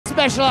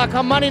special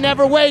outcome, Money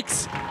Never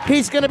Wakes.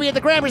 He's going to be at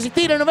the Gramercy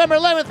Theatre November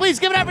 11th. Please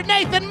give it up for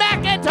Nathan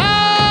Macintosh!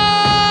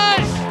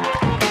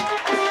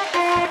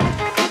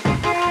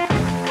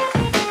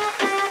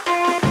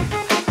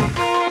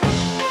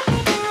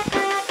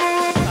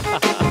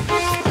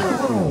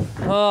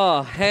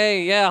 Oh,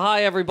 hey, yeah,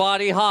 hi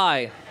everybody,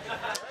 hi.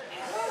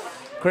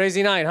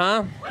 Crazy night,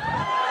 huh?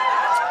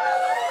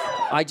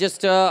 I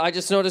just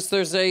noticed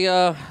there's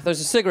a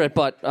cigarette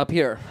butt up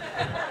here.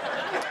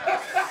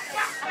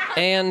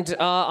 And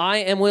I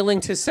am willing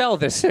to sell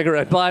this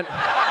cigarette butt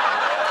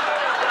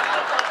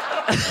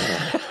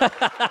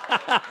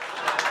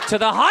to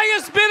the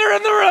highest bidder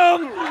in the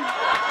room.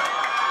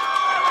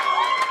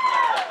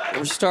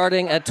 We're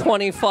starting at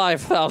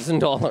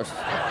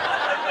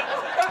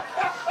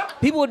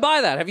 $25,000. People would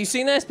buy that. Have you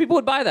seen this? People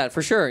would buy that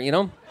for sure, you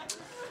know?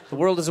 The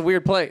world is a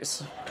weird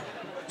place.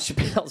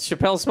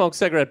 Chappelle smoked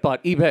cigarette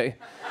butt, eBay.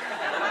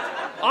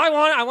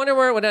 I wonder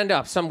where it would end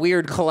up. Some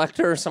weird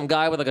collector, some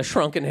guy with like a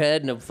shrunken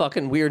head and a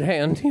fucking weird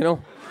hand, you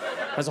know?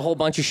 Has a whole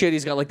bunch of shit.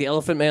 He's got like the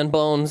Elephant Man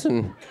bones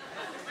and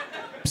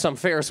some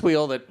Ferris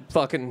wheel that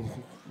fucking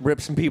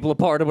rips some people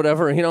apart or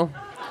whatever, you know?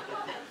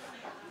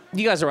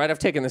 You guys are right. I've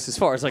taken this as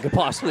far as I could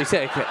possibly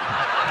take it.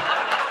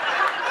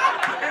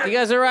 You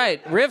guys are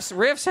right.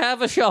 Riffs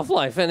have a shelf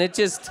life, and it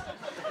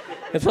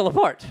fell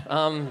apart.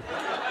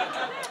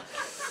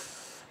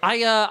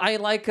 I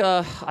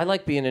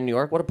like being in New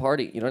York. What a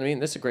party! You know what I mean?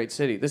 This is a great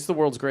city. This is the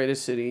world's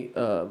greatest city.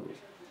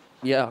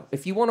 Yeah.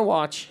 If you want to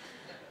watch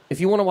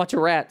a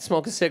rat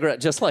smoke a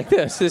cigarette just like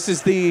this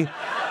is the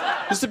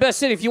best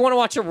city. If you want to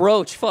watch a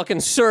roach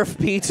fucking surf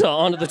pizza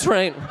onto the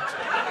train,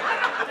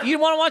 you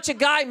want to watch a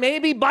guy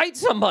maybe bite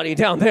somebody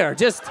down there,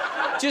 just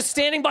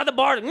standing by the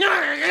bar,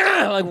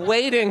 like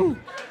waiting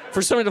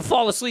for somebody to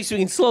fall asleep so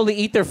he can slowly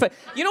eat their face.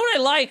 You know what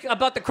I like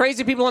about the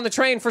crazy people on the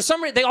train? For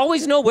some reason, they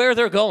always know where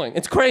they're going.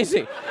 It's crazy.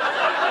 You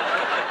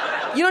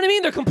know what I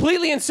mean? They're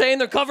completely insane.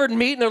 They're covered in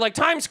meat, and they're like,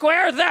 Times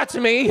Square, that's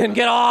me, and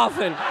get off.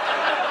 And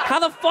how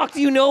the fuck do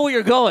you know where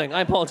you're going?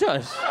 I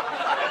apologize.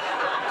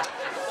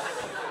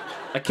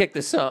 I kicked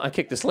this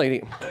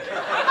lady.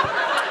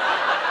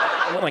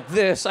 I went like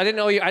this. I didn't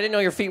know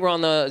your feet were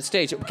on the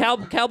stage.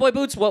 Cowboy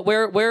boots? What?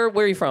 Where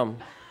are you from?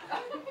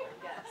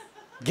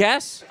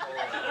 Guess?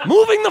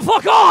 Moving the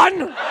fuck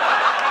on!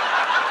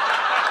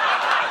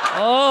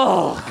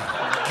 Oh,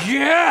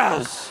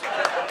 yes!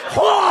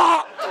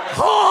 Ha!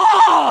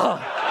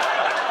 Ha!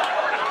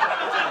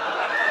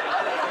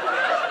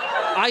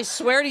 I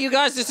swear to you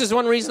guys, this is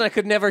one reason I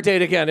could never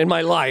date again in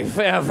my life,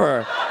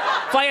 ever.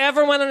 If I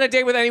ever went on a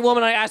date with any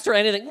woman, I asked her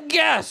anything.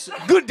 Yes!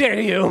 Good day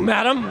to you,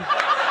 madam.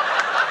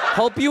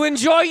 Hope you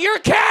enjoy your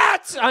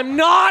cat! I'm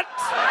not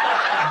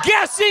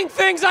guessing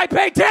things I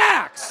pay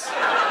tax!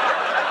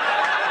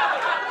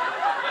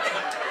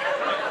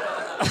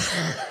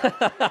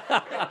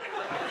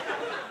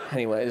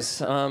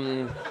 Anyways,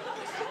 I'm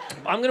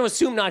going to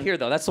assume not here,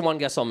 though. That's the one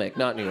guess I'll make,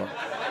 not New York.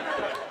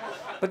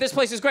 But this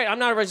place is great. I'm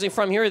not originally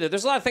from here either.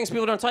 There's a lot of things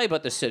people don't tell you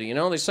about this city, you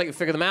know? They just let you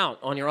figure them out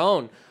on your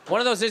own.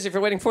 One of those is if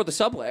you're waiting for the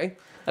subway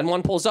and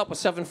one pulls up with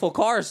 7 full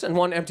cars and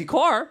 1 empty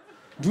car,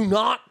 do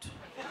not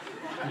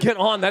get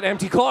on that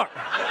empty car.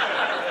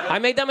 I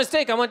made that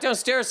mistake. I went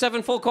downstairs,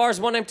 7 full cars,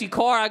 1 empty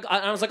car.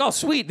 I was like, oh,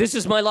 sweet, this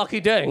is my lucky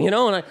day, you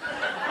know? And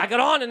I got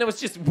on, and there was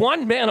just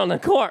one man on the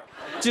car.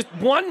 Just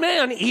one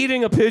man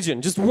eating a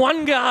pigeon. Just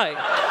one guy.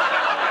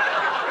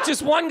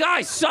 Just one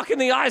guy sucking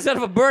the eyes out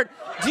of a bird.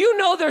 Do you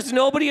know there's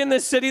nobody in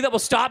this city that will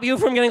stop you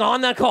from getting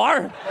on that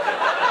car?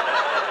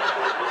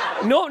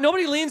 No,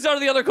 nobody leans out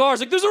of the other car. It's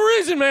like, there's a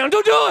reason, man.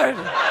 Don't do it.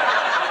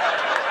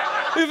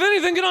 If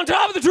anything, get on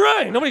top of the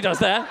train. Nobody does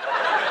that.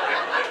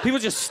 People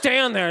just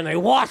stand there and they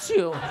watch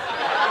you.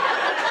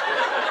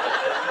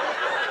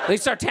 They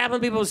start tapping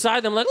people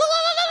beside them like, la, la,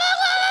 la, la,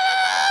 la,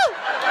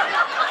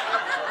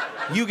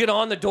 la. You get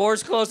on, the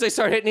doors close, they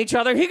start hitting each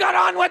other. He got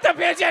on with the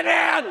pigeon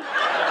man!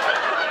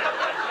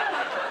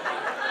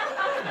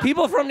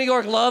 People from New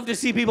York love to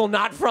see people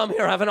not from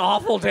here have an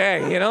awful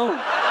day, you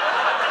know?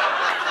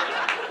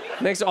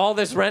 Makes all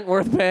this rent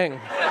worth paying.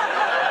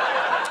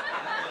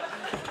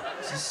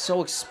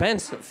 So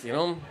expensive, you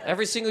know?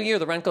 Every single year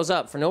the rent goes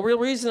up for no real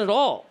reason at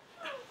all.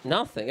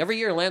 Nothing. Every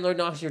year a landlord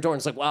knocks on your door and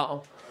it's like,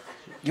 wow,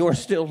 you're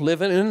still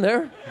living in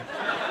there?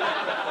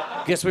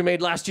 Guess we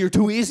made last year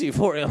too easy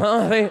for you,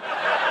 huh?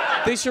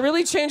 They should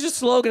really change the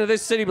slogan of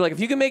this city. Be like, if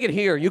you can make it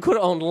here, you could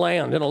have owned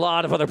land in a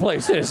lot of other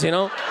places, you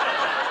know?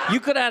 You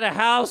could have had a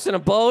house and a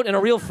boat and a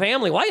real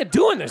family. Why are you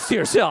doing this to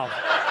yourself?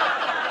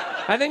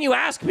 And then you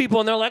ask people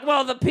and they're like,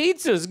 well, the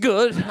pizza's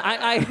good.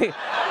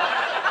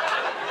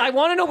 I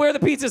want to know where the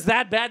pizza's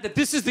that bad that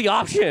this is the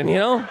option, you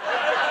know?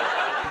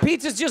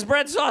 Pizza's just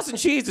bread, sauce, and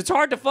cheese. It's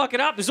hard to fuck it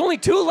up. There's only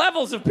 2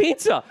 levels of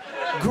pizza.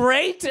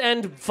 Great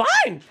and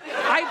fine.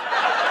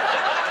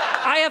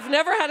 I have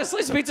never had a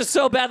slice of pizza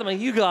so bad that I'm like,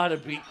 you gotta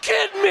be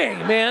kidding me,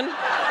 man.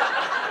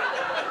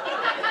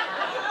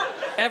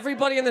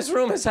 Everybody in this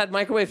room has had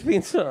microwave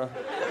pizza.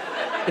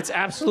 It's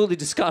absolutely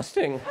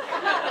disgusting,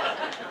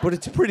 but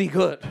it's pretty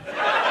good.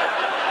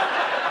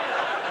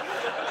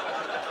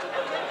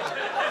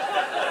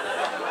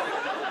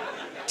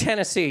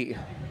 Tennessee.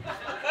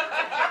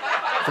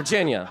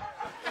 Virginia.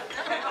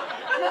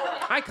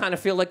 I kind of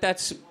feel like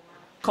that's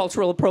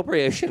cultural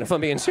appropriation, if I'm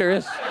being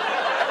serious.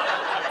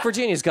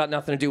 Virginia's got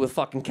nothing to do with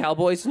fucking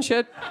cowboys and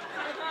shit.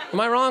 Am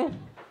I wrong?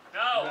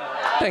 No.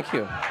 Thank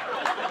you.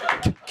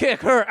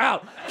 Kick her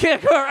out.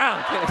 Kick her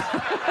out.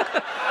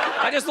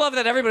 I just love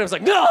that everybody was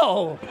like,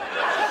 no.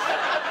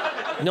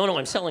 No,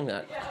 I'm selling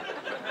that.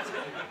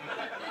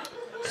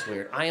 It's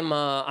weird.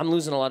 I'm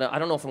losing a lot of. I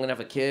don't know if I'm gonna have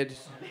a kid.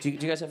 Do you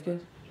guys have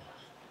kids?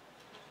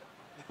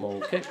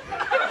 Okay.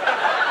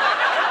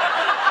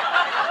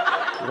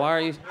 Why are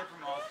you?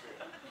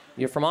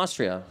 You're from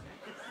Austria.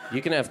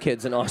 You can have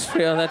kids in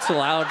Austria. That's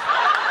allowed.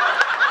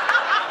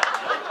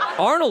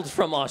 Arnold's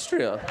from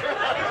Austria.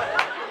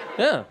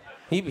 Yeah.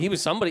 He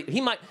was somebody.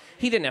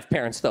 He didn't have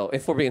parents though.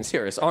 If we're being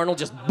serious, Arnold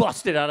just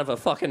busted out of a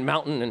fucking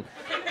mountain and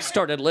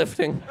started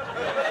lifting.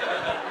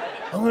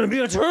 I'm gonna be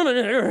a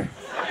Terminator.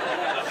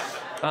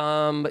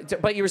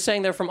 But you were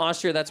saying they're from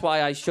Austria. That's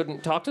why I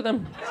shouldn't talk to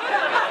them.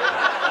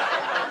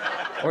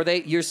 Or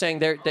you're saying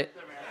they're.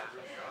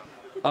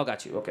 Oh,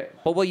 got you. Okay.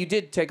 Well, you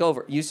did take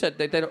over. You said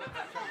they don't.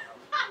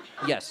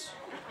 Yes.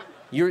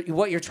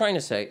 What you're trying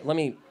to say. Let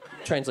me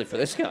translate for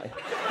this guy.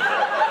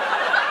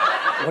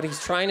 What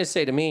he's trying to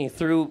say to me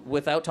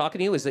without talking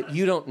to you is that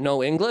you don't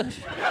know English.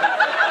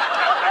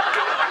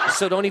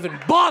 So don't even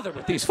bother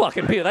with these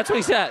fucking people. That's what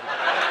he said.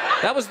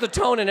 That was the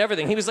tone and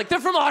everything. He was like,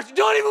 they're from Austria.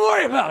 Don't even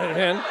worry about it,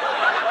 man.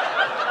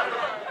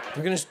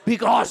 They're gonna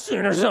speak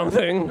Austrian or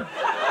something.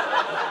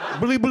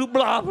 Blee bloop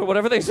blop or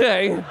whatever they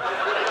say.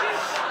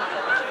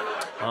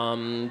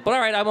 But all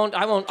right, I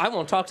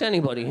won't talk to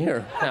anybody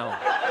here now.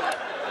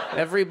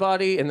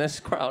 Everybody in this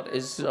crowd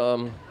is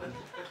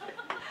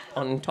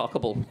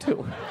untalkable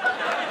too.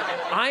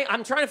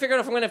 I'm trying to figure out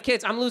if I'm gonna have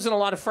kids. I'm losing a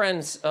lot of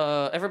friends.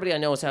 Everybody I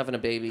know is having a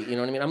baby. You know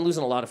what I mean? I'm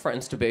losing a lot of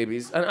friends to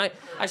babies, and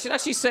I should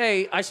actually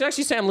say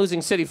I'm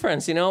losing city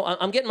friends. You know,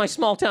 I'm getting my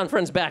small town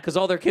friends back because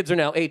all their kids are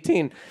now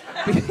 18.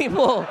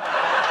 People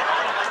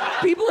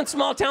in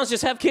small towns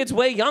just have kids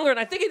way younger, and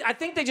I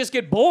think they just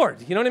get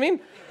bored. You know what I mean?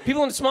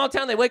 People in a small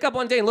town, they wake up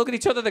one day and look at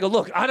each other. They go,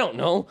 "Look, I don't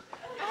know.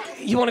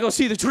 You want to go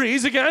see the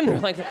trees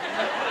again?" Like,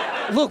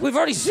 look, we've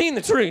already seen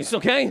the trees,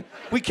 okay?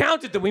 We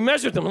counted them, we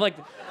measured them. Like,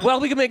 well,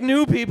 we can make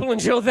new people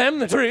and show them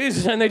the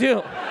trees, and they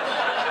do.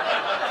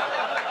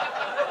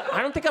 I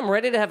don't think I'm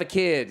ready to have a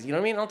kid. You know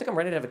what I mean? I don't think I'm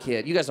ready to have a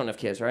kid. You guys don't have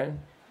kids, right?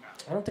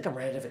 I don't think I'm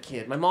ready to have a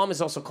kid. My mom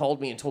has also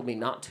called me and told me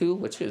not to,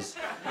 which is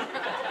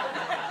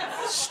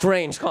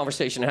strange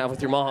conversation to have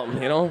with your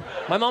mom, you know?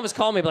 My mom has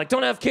called me, like,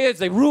 don't have kids,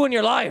 they ruin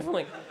your life. I'm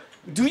like,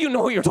 do you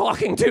know who you're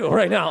talking to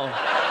right now?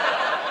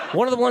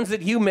 One of the ones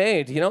that you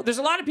made, you know? There's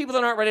a lot of people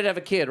that aren't ready to have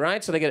a kid,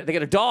 right? So they get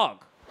a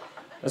dog.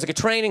 It's like a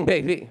training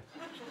baby.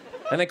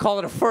 And they call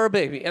it a fur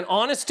baby. And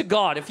honest to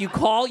God, if you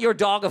call your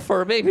dog a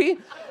fur baby,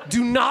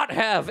 do not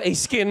have a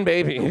skin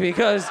baby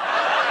because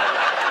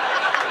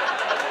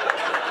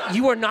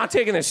you are not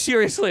taking this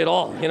seriously at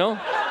all, you know?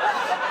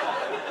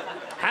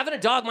 Having a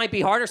dog might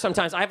be harder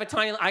sometimes. I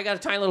got a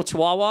tiny little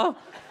chihuahua. A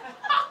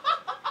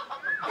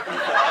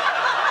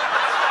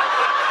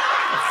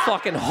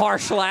fucking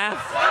harsh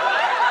laugh.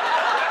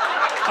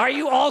 Are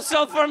you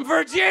also from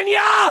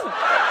Virginia?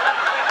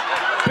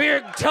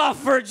 Big, tough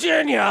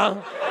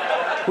Virginia.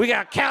 We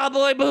got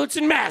cowboy boots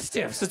and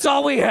mastiffs. That's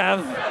all we have.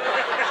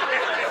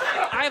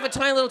 I have a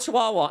tiny little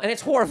chihuahua, and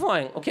it's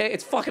horrifying, okay?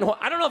 It's fucking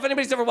I don't know if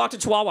anybody's ever walked a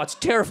chihuahua. It's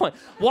terrifying.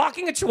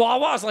 Walking a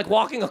chihuahua is like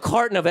walking a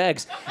carton of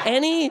eggs.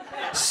 Any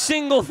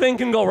single thing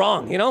can go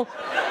wrong, you know?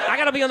 I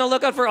gotta be on the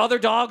lookout for other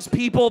dogs,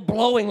 people,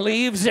 blowing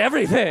leaves,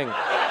 everything.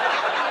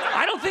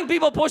 I don't think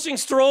people pushing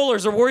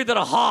strollers are worried that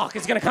a hawk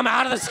is gonna come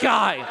out of the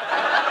sky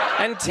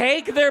and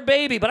take their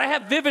baby, but I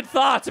have vivid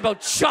thoughts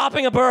about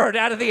chopping a bird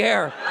out of the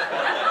air.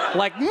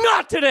 Like,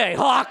 not today,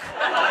 hawk.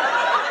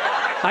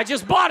 I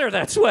just bought her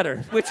that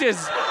sweater, which is...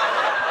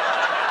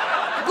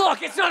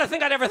 Look, it's not a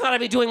thing I never thought I'd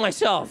be doing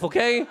myself,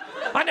 okay?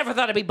 I never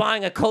thought I'd be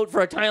buying a coat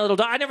for a tiny little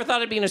dog. I never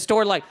thought I'd be in a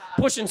store, like,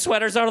 pushing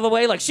sweaters out of the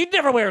way. Like, she'd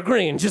never wear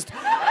green.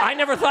 I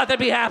never thought that'd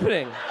be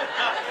happening.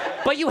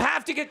 But you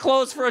have to get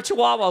clothes for a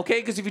chihuahua, okay?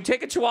 Because if you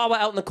take a chihuahua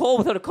out in the cold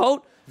without a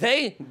coat,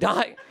 they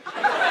die.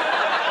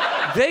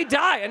 They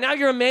die, and now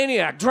you're a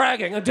maniac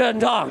dragging a dead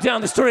dog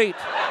down the street.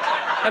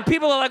 And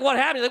people are like, what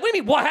happened? You're like, what do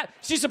you mean, what happened?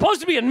 She's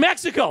supposed to be in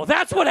Mexico.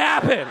 That's what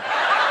happened.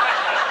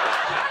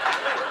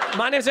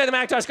 My name's the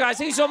Macintosh, guys.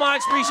 Thank you so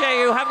much.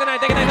 Appreciate you. Have a good night.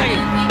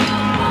 Thank you.